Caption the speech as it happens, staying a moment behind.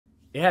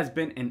It has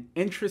been an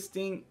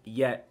interesting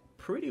yet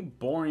pretty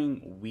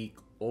boring week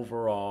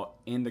overall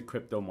in the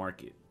crypto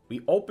market.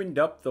 We opened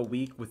up the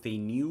week with a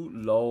new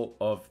low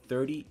of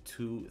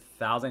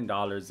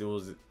 $32,000. It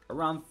was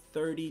around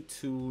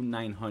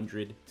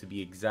 $32,900 to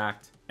be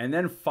exact, and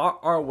then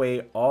fought our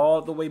way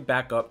all the way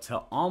back up to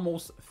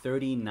almost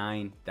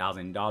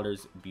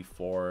 $39,000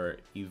 before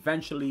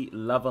eventually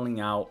leveling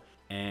out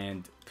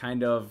and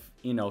kind of,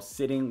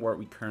 sitting where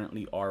we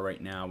currently are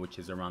right now, which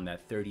is around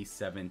that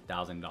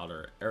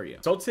 $37,000 area.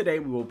 So today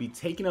we will be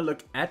taking a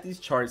look at these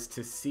charts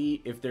to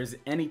see if there's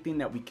anything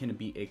that we can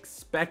be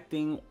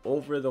expecting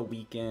over the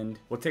weekend.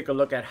 We'll take a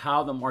look at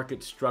how the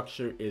market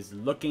structure is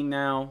looking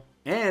now.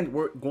 And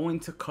we're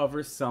going to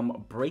cover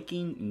some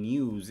breaking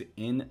news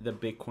in the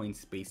Bitcoin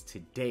space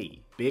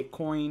today.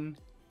 Bitcoin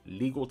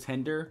legal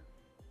tender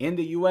in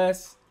the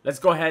US. Let's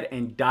go ahead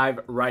and dive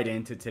right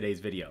into today's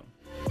video.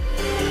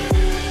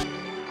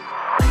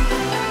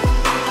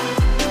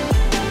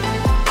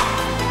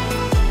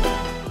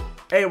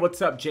 Hey,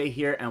 what's up? Jay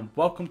here, and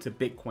welcome to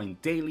Bitcoin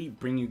Daily,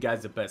 bringing you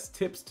guys the best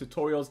tips,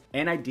 tutorials,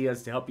 and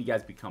ideas to help you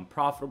guys become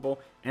profitable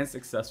and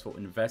successful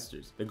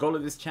investors. The goal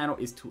of this channel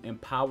is to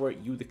empower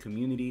you, the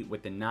community,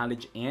 with the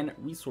knowledge and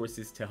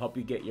resources to help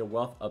you get your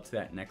wealth up to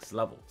that next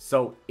level.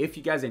 So if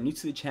you guys are new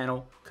to the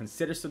channel,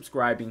 consider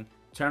subscribing,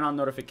 turn on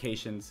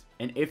notifications,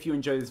 and if you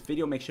enjoy this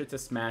video, make sure to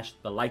smash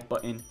the like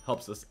button.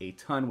 Helps us a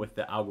ton with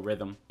the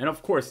algorithm. And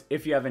of course,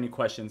 if you have any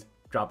questions,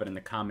 drop it in the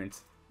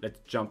comments. Let's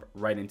jump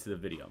right into the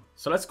video.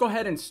 So let's go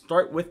ahead and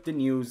start with the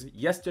news.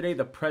 Yesterday,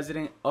 the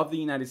president of the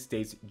United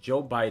States,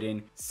 Joe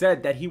Biden,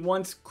 said that he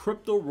wants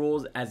crypto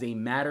rules as a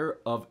matter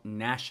of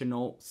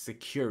national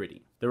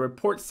security. The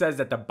report says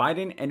that the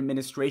Biden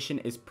administration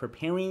is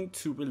preparing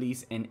to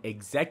release an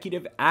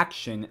executive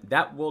action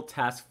that will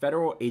task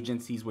federal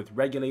agencies with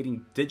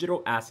regulating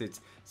digital assets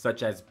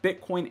such as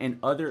Bitcoin and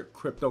other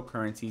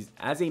cryptocurrencies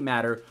as a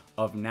matter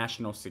of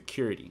national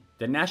security.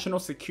 The National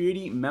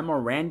Security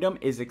Memorandum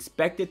is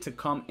expected to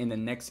come in the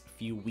next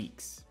few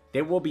weeks.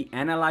 They will be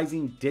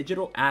analyzing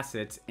digital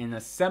assets and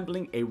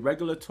assembling a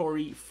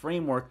regulatory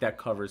framework that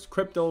covers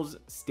cryptos,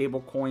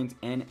 stablecoins,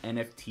 and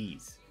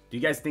NFTs. Do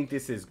you guys think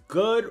this is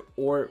good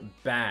or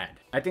bad?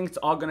 I think it's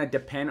all gonna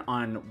depend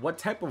on what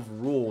type of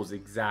rules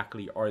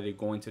exactly are they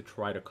going to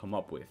try to come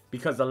up with.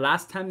 Because the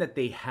last time that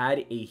they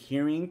had a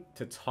hearing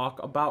to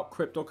talk about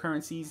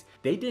cryptocurrencies,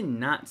 they did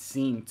not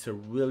seem to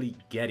really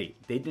get it.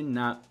 They did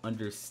not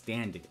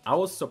understand it. I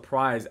was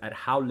surprised at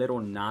how little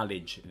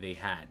knowledge they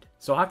had.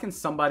 So how can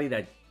somebody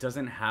that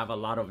doesn't have a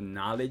lot of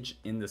knowledge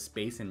in the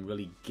space and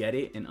really get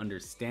it and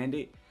understand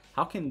it,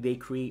 how can they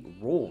create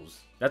rules?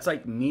 That's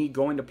like me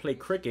going to play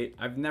cricket.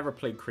 I've never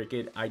played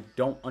cricket. I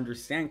don't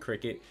understand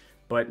cricket,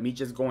 but me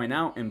just going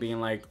out and being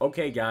like,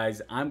 okay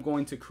guys, I'm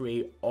going to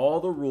create all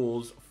the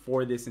rules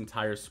for this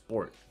entire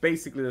sport.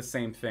 Basically the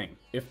same thing.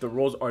 If the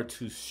rules are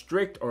too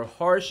strict or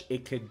harsh,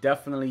 it could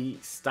definitely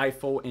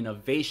stifle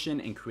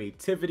innovation and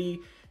creativity,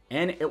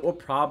 and it will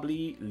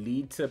probably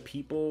lead to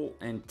people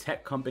and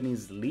tech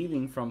companies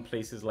leaving from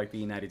places like the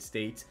United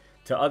States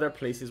to other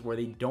places where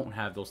they don't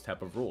have those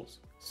type of rules.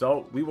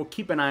 So we will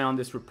keep an eye on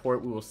this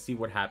report. We will see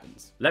what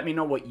happens. Let me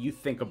know what you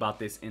think about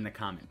this in the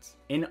comments.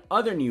 In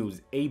other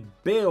news, a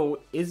bill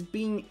is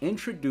being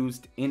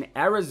introduced in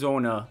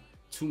Arizona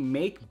to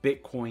make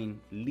Bitcoin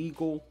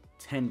legal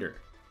tender.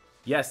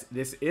 Yes,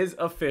 this is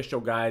official,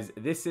 guys.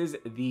 This is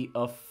the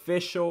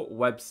official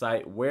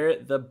website where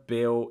the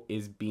bill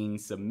is being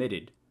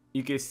submitted.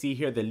 You can see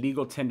here the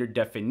legal tender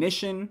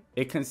definition.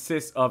 It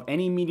consists of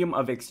any medium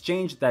of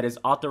exchange that is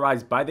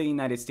authorized by the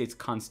United States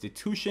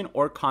Constitution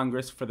or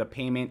Congress for the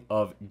payment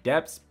of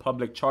debts,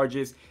 public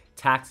charges,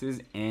 taxes,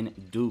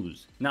 and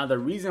dues. Now, the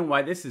reason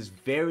why this is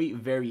very,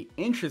 very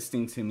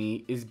interesting to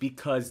me is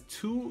because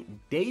 2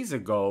 days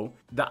ago,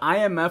 the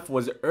IMF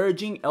was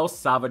urging El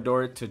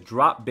Salvador to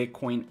drop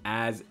Bitcoin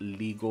as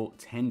legal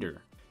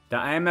tender. The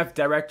IMF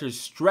directors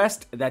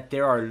stressed that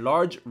there are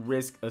large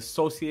risks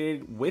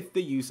associated with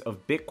the use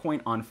of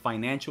Bitcoin on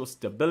financial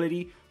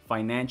stability,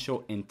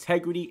 financial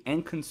integrity,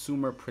 and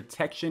consumer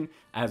protection,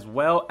 as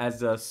well as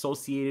the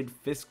associated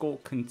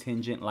fiscal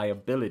contingent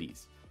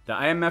liabilities. The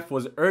IMF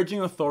was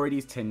urging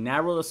authorities to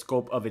narrow the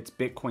scope of its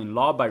Bitcoin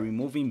law by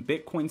removing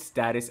Bitcoin's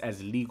status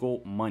as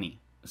legal money.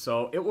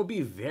 So it will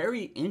be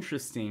very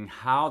interesting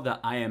how the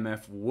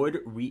IMF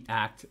would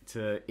react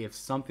to if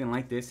something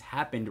like this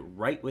happened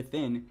right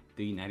within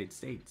the United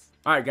States.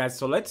 All right, guys,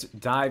 so let's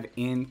dive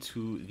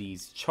into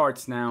these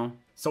charts now.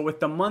 So with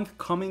the month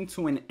coming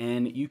to an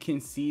end, you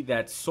can see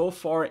that so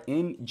far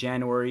in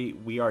January,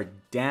 we are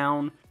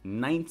down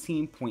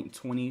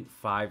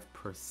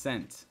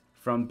 19.25%.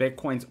 From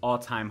Bitcoin's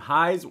all-time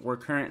highs, we're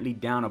currently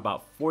down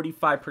about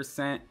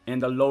 45%,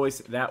 and the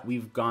lowest that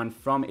we've gone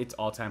from its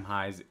all-time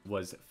highs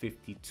was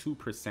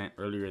 52%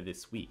 earlier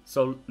this week.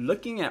 So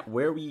looking at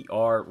where we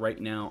are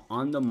right now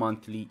on the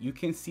monthly, you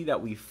can see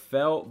that we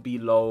fell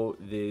below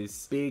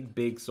this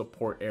big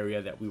support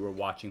area that we were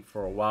watching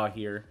for a while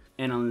here.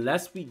 And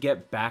unless we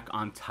get back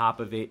on top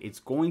of it, it's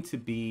going to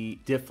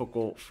be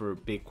difficult for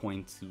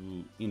Bitcoin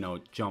to, you know,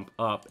 jump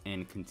up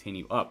and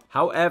continue up.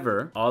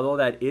 However, although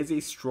that is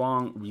a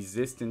strong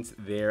resistance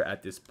there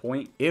at this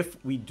point, if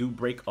we do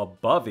break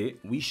above it,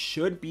 we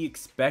should be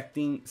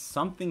expecting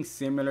something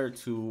similar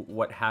to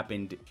what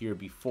happened here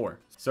before.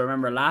 So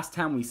remember, last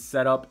time we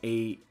set up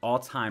a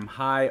all-time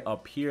high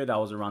up here that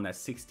was around that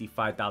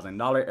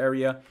 $65,000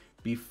 area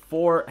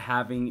before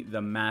having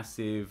the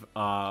massive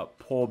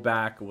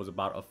pullback. It was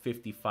about a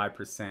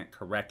 55%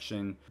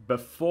 correction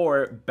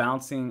before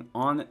bouncing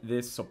on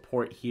this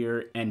support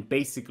here and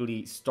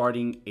basically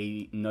starting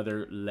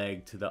another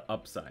leg to the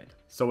upside.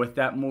 So with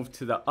that move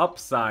to the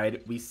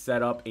upside, we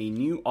set up a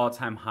new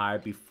all-time high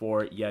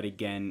before yet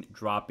again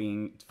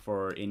dropping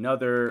for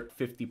another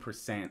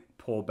 50%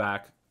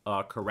 pullback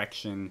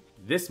correction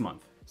this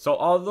month. So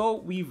although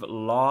we've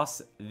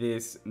lost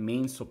this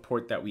main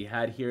support that we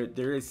had here,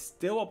 there is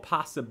still a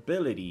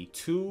possibility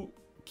to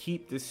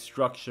keep this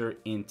structure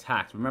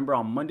intact. Remember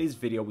on Monday's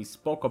video, we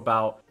spoke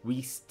about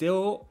we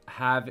still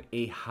have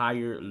a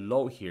higher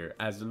low here.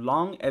 As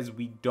long as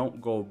we don't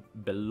go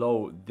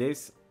below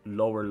this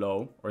lower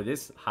low or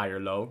this higher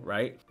low,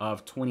 right,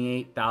 of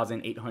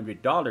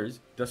 $28,800,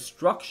 the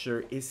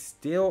structure is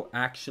still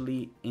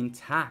actually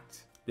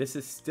intact. This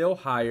is still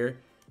higher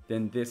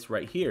than this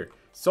right here.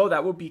 So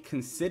that would be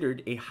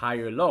considered a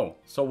higher low.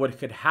 So what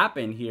could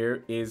happen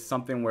here is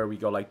something where we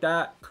go like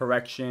that,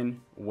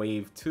 correction,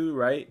 wave 2,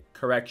 right?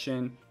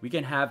 Correction. We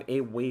can have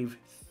a wave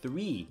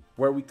 3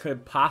 where we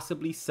could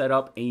possibly set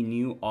up a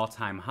new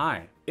all-time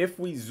high. If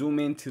we zoom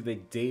into the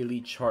daily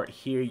chart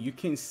here, you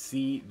can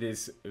see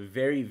this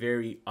very,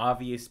 very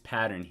obvious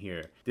pattern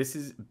here. This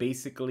is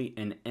basically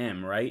an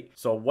M, right?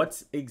 So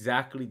what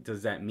exactly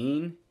does that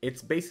mean?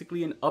 It's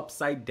basically an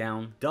upside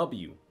down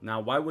W. Now,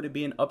 why would it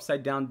be an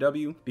upside down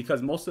W?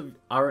 Because most of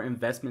our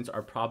investments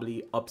are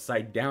probably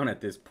upside down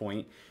at this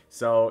point.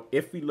 So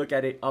if we look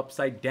at it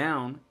upside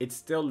down, it's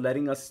still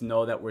letting us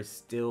know that we're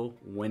still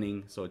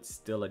winning. So it's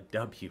still a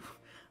W.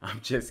 I'm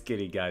just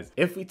kidding, guys.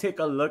 If we take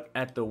a look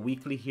at the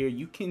weekly here,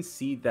 you can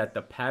see that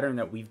the pattern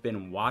that we've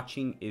been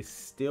watching is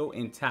still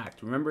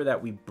intact. Remember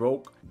that we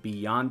broke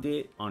beyond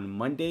it on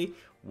Monday.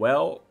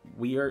 Well,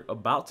 we are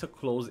about to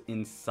close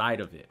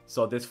inside of it.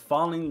 So this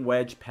falling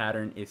wedge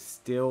pattern is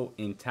still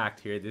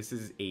intact here. This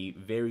is a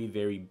very,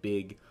 very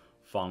big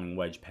falling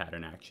wedge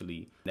pattern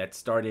actually that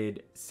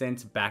started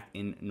since back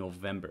in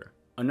November.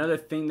 Another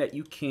thing that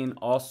you can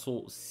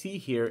also see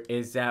here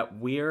is that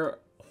we're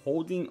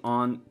holding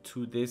on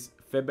to this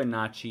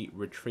Fibonacci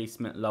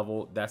retracement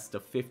level. That's the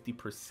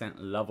 50%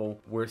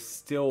 level. We're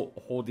still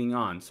holding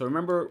on. So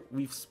remember,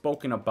 we've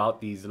spoken about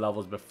these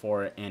levels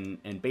before, and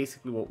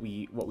basically what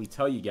we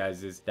tell you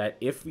guys is that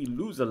if we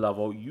lose a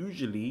level,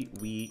 usually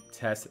we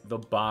test the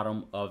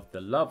bottom of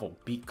the level.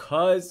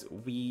 Because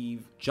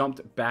we've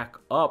jumped back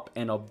up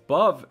and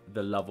above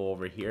the level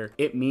over here,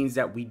 it means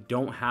that we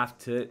don't have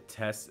to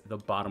test the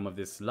bottom of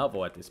this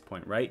level at this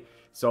point, right?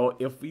 So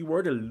if we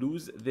were to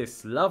lose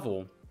this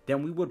level,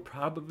 then we would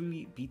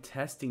probably be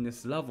testing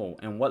this level.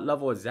 And what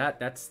level is that?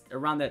 That's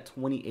around that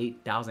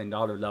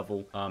 $28,000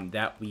 level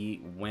that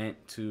we went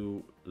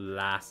to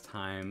last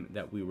time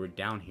that we were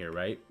down here,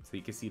 right? So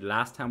you can see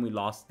last time we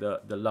lost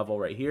the level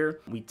right here.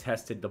 We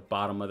tested the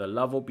bottom of the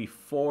level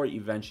before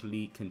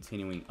eventually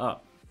continuing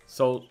up.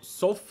 So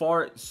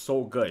far,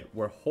 so good.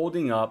 We're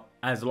holding up.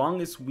 As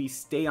long as we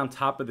stay on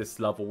top of this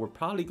level, we're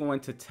probably going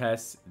to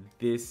test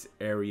this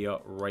area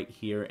right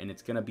here, and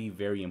it's going to be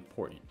very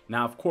important.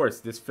 Now, of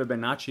course, this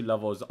Fibonacci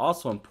level is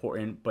also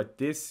important, but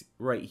this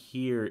right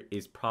here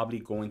is probably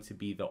going to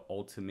be the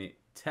ultimate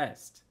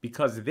test,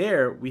 because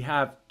there we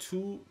have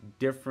two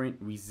different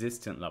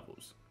resistance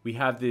levels. We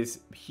have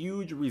this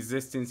huge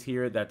resistance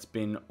here that's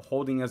been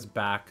holding us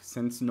back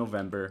since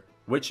November,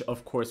 which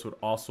of course would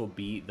also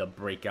be the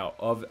breakout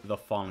of the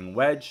falling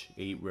wedge,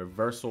 a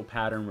reversal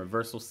pattern,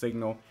 reversal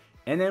signal.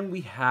 And then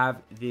we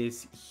have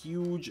this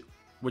huge,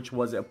 which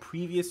was a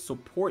previous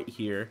support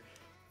here,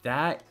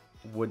 that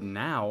would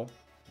now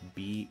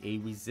be a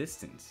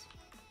resistance.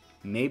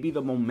 Maybe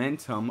the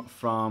momentum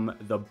from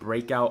the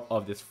breakout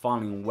of this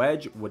falling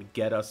wedge would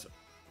get us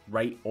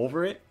right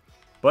over it,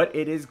 but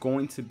it is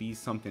going to be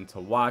something to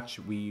watch.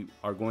 We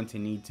are going to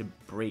need to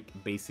break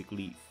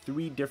basically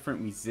 3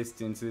 different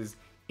resistances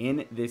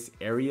in this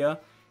area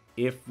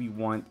if we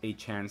want a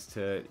chance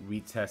to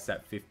retest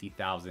that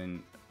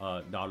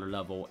 $50,000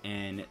 level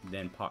and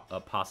then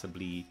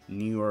possibly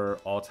newer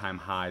all-time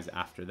highs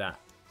after that.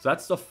 So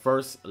that's the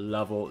first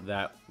level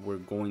that we're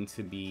going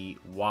to be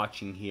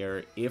watching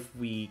here if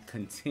we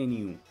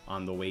continue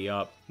on the way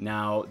up.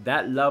 Now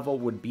that level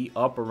would be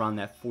up around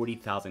that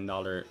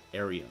 $40,000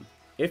 area.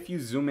 If you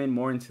zoom in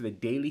more into the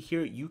daily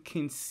here, you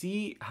can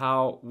see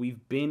how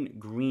we've been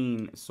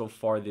green so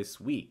far this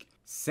week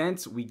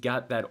since we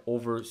got that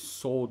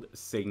oversold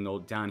signal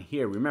down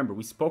here. Remember,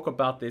 we spoke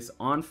about this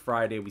on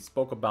Friday. We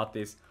spoke about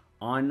this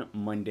on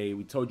Monday.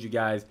 We told you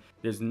guys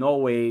there's no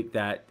way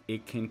that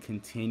it can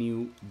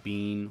continue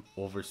being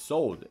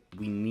oversold.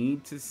 We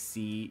need to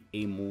see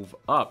a move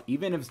up,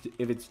 even if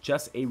it's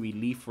just a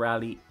relief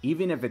rally,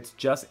 even if it's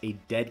just a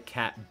dead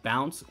cat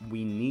bounce.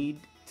 We need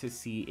to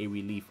see a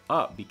relief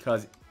up,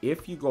 because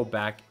if you go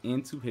back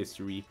into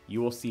history,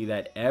 you will see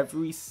that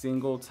every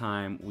single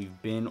time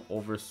we've been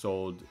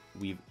oversold,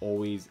 we've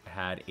always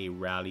had a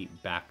rally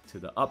back to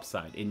the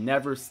upside. It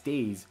never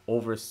stays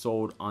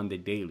oversold on the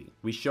daily.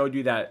 We showed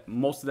you that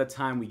most of the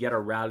time we get a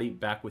rally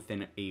back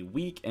within a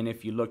week. And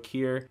if you look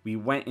here, we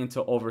went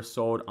into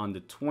oversold on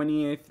the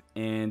 20th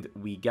and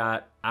we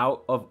got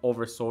out of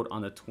oversold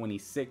on the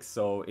 26th.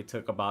 So it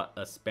took about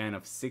a span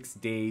of 6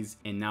 days,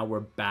 and now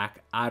we're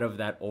back out of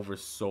that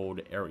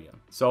oversold area.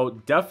 So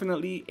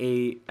definitely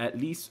a at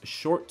least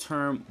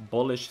short-term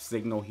bullish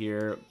signal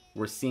here.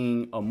 We're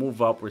seeing a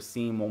move up. We're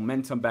seeing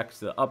momentum back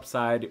to the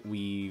upside.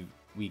 We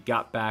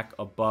got back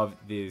above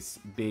this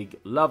big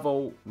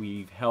level.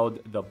 We've held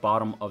the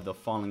bottom of the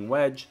falling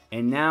wedge,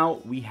 and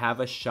now we have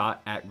a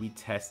shot at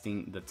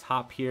retesting the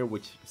top here,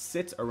 which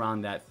sits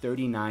around that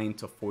 $39,000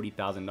 to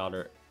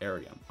 $40,000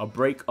 area. A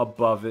break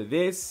above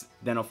this,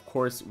 then of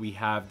course we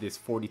have this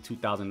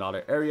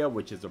 $42,000 area,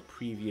 which is a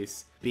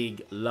previous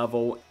big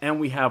level, and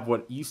we have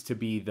what used to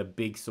be the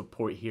big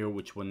support here,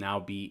 which will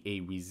now be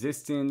a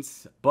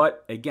resistance.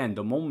 But again,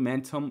 the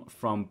momentum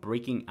from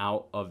breaking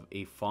out of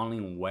a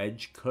falling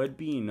wedge could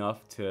be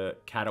enough to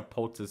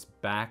catapult us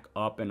back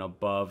up and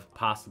above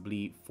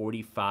possibly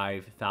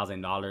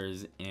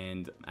 $45,000,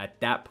 and at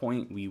that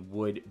point we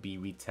would be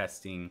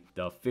retesting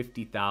the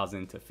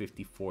 $50,000 to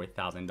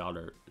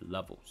 $54,000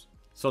 levels.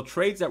 So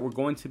trades that we're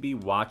going to be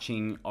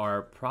watching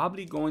are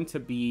probably going to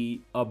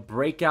be a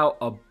breakout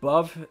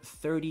above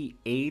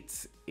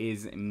 38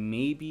 is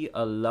maybe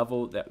a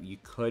level that you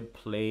could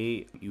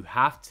play. You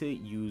have to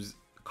use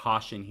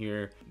caution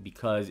here,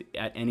 because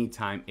at any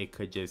time it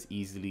could just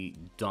easily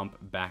dump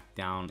back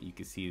down. You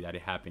can see that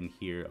it happened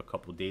here a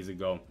couple days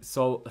ago.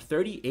 So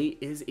 38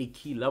 is a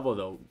key level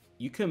though.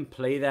 You can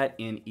play that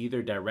in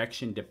either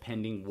direction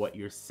depending what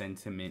your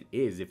sentiment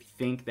is. If you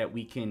think that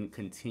we can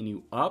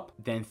continue up,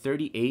 then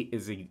 38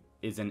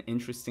 is an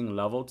interesting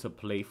level to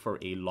play for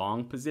a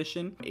long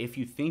position. If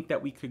you think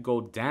that we could go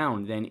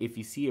down, then if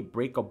you see it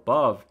break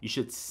above, you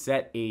should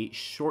set a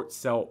short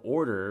sell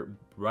order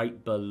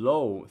right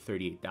below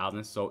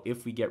 38,000. So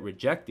if we get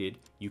rejected,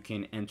 you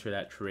can enter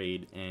that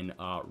trade and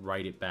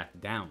write it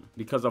back down.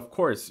 Because of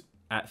course,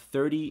 at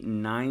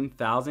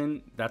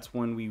 39,000, that's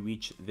when we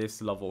reach this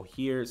level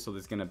here. So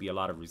there's gonna be a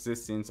lot of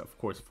resistance. Of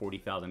course,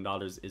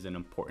 $40,000 is an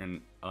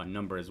important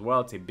number as well.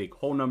 It's a big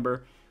whole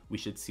number. We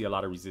should see a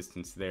lot of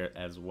resistance there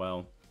as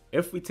well.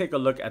 If we take a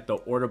look at the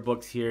order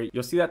books here,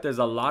 you'll see that there's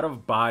a lot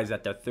of buys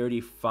at the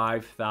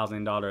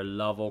 $35,000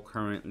 level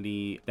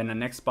currently. Then the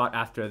next spot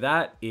after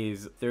that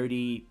is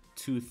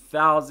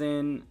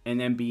 32,000, and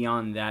then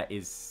beyond that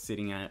is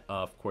sitting at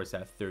of course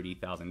at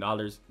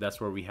 $30,000.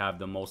 That's where we have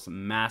the most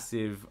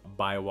massive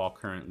buy wall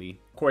currently.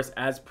 Of course,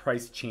 as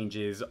price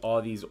changes,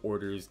 all these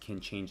orders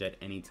can change at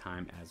any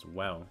time as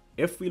well.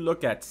 If we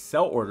look at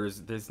sell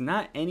orders, there's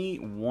not any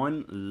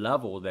one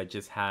level that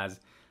just has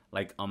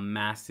like a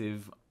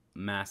massive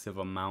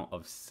amount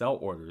of sell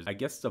orders. I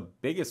guess the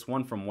biggest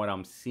one from what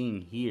I'm seeing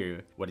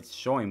here, what it's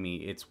showing me,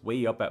 it's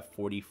way up at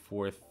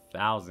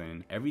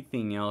 44,000.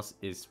 Everything else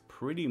is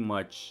pretty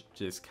much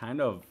just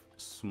kind of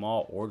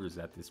small orders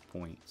at this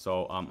point.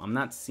 So I'm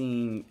not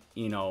seeing,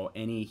 you know,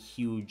 any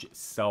huge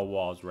sell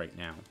walls right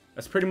now.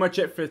 That's pretty much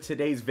it for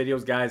today's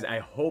videos, guys. I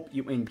hope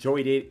you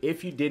enjoyed it.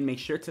 If you did, make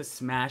sure to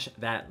smash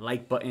that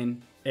like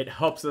button. It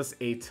helps us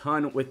a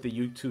ton with the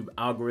YouTube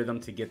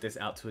algorithm to get this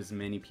out to as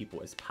many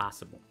people as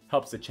possible.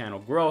 Helps the channel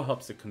grow,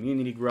 helps the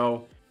community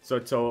grow. So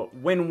it's a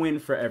win-win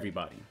for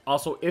everybody.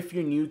 Also, if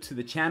you're new to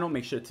the channel,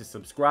 make sure to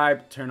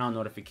subscribe, turn on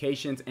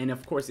notifications, and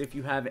of course, if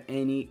you have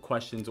any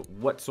questions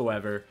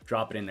whatsoever,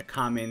 drop it in the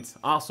comments.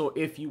 Also,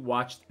 if you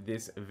watched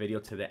this video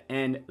to the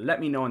end, let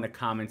me know in the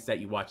comments that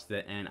you watched to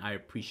the end. I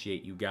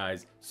appreciate you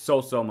guys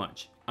so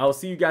much. I will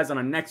see you guys on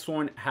the next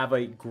one. Have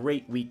a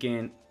great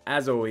weekend.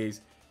 As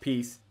always,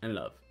 peace and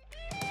love.